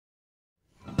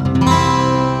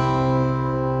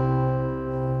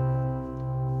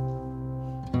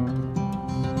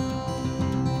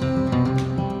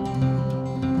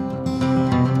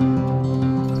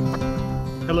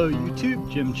Hello YouTube,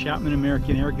 Jim Chapman,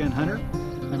 American Airgun Hunter.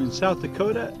 I'm in South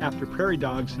Dakota after prairie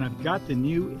dogs, and I've got the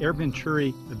new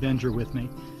Venturi Avenger with me.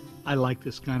 I like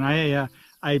this gun. I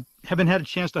haven't had a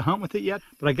chance to hunt with it yet,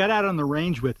 but I got out on the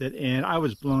range with it and I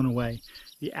was blown away.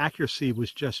 The accuracy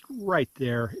was just right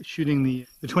there, shooting the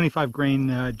 25 grain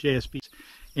JSBs.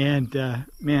 And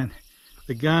man,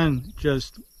 the gun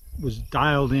just was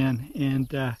dialed in,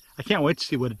 and I can't wait to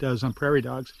see what it does on prairie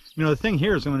dogs. You know, the thing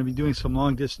here is I'm going to be doing some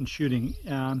long distance shooting.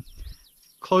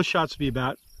 Close shots will be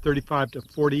about 35 to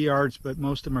 40 yards, but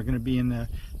most of them are going to be in the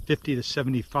 50 to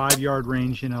 75 yard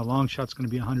range, and a long shot's going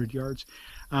to be 100 yards.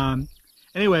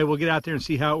 Anyway, we'll get out there and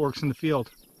see how it works in the field.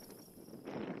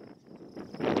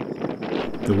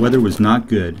 The weather was not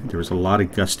good. There was a lot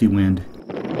of gusty wind.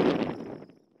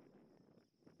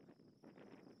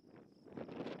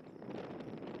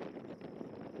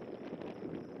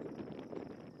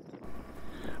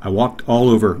 I walked all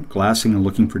over, glassing and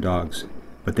looking for dogs,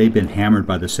 but they'd been hammered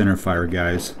by the center fire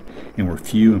guys and were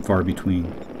few and far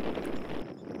between.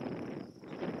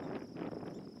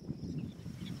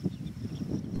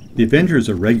 The Avenger is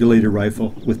a regulator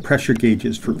rifle with pressure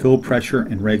gauges for fill pressure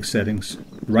and reg settings.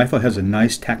 The rifle has a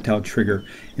nice tactile trigger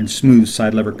and smooth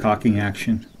side lever cocking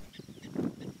action.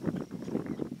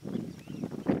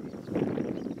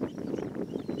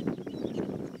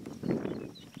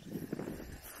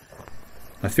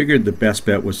 I figured the best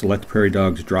bet was to let the prairie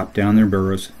dogs drop down their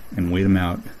burrows and wait them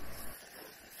out.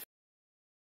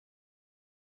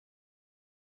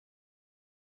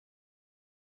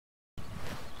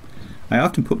 I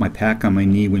often put my pack on my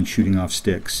knee when shooting off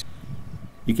sticks.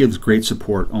 It gives great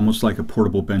support, almost like a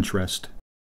portable bench rest.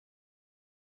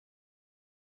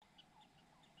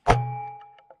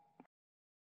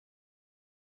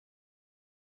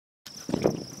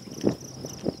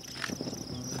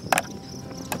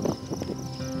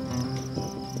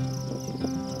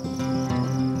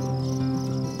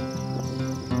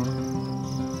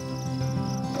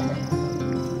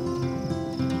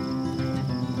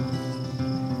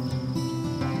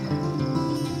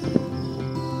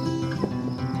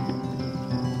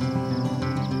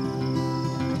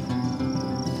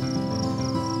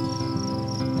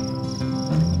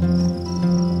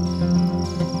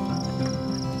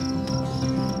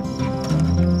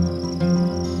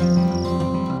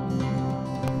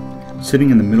 Sitting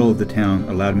in the middle of the town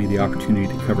allowed me the opportunity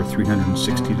to cover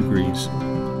 360 degrees.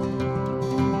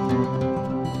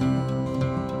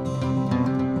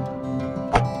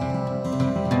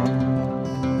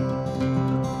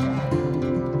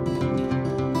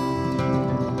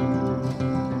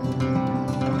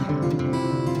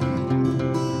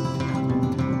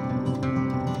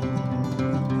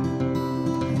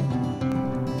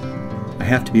 I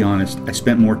have to be honest, I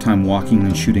spent more time walking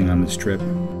than shooting on this trip.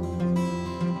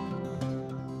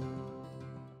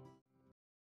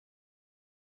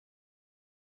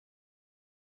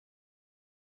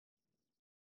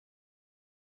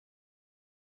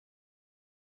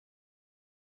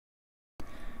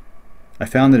 I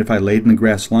found that if I laid in the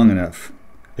grass long enough,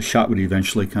 a shot would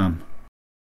eventually come.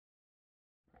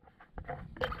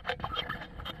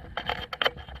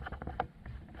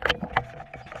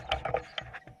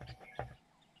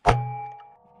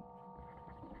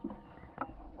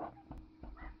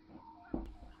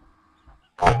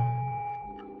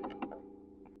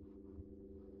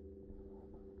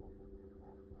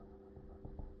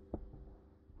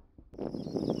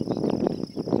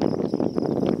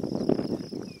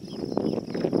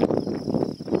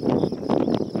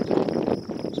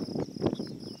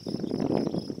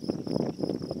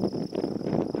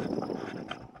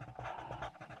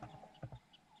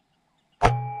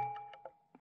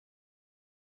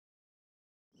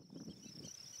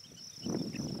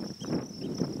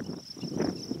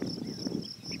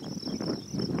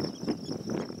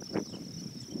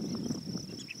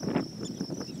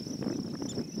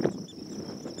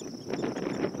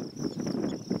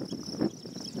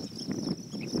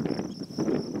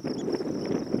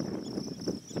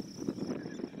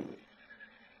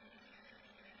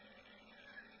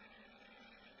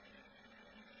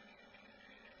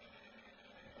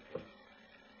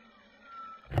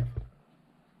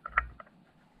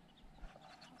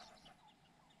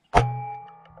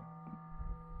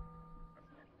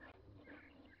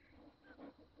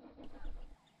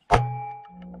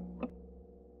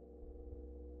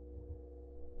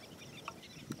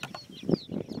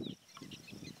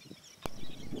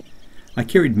 I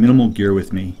carried minimal gear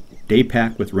with me, day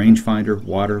pack with rangefinder,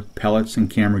 water, pellets, and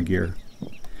camera gear.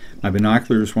 My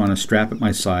binoculars were on a strap at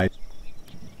my side,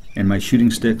 and my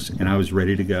shooting sticks, and I was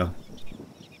ready to go.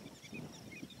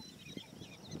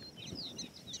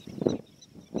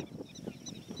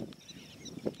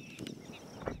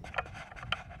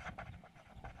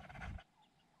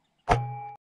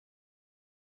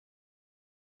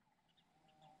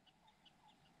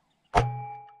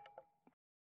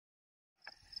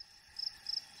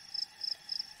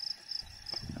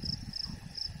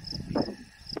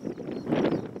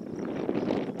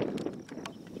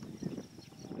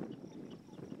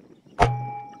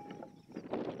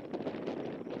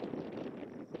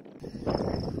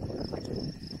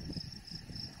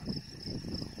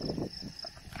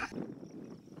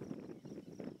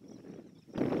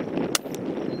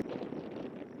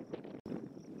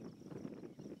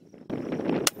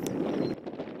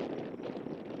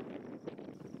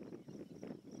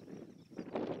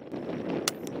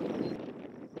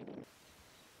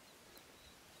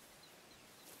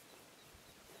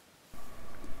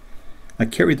 I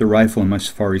carried the rifle in my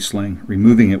safari sling,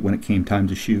 removing it when it came time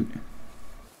to shoot.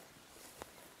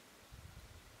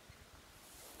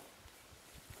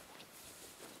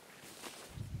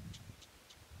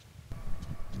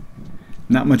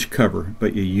 Not much cover,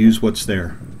 but you use what's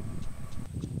there.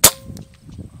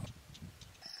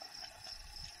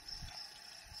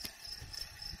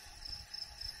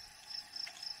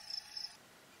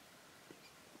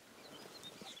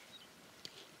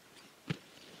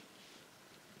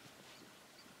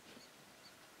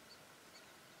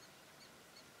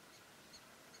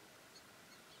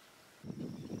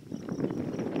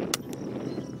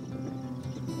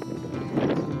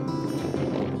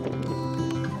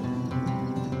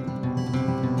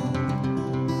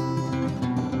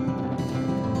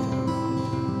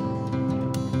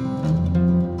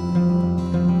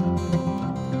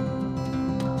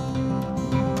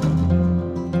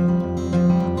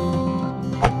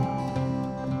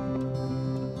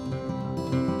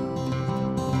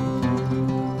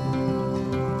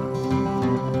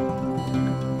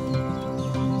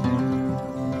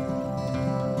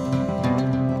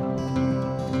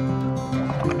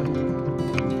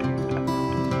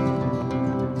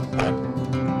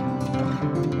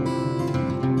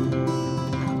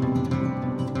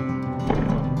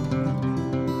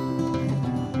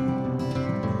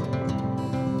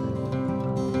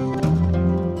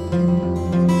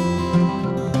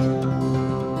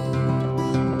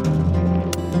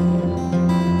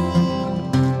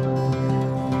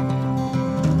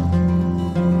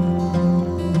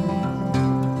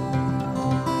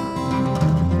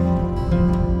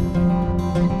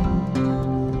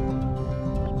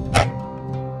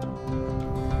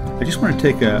 I just want to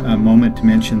take a moment to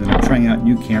mention that I'm trying out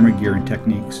new camera gear and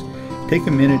techniques. Take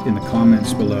a minute in the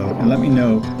comments below and let me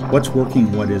know what's working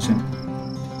and what isn't.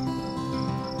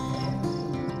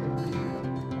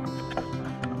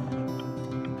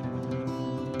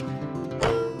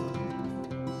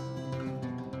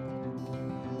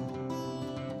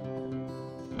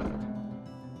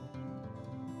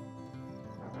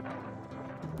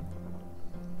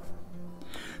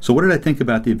 So what did I think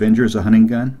about the Avenger as a hunting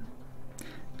gun?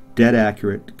 Dead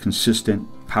accurate, consistent,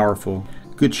 powerful,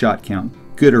 good shot count,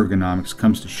 good ergonomics,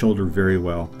 comes to shoulder very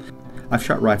well. I've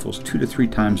shot rifles 2 to 3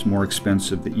 times more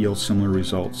expensive that yield similar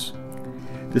results.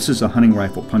 This is a hunting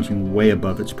rifle punching way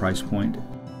above its price point.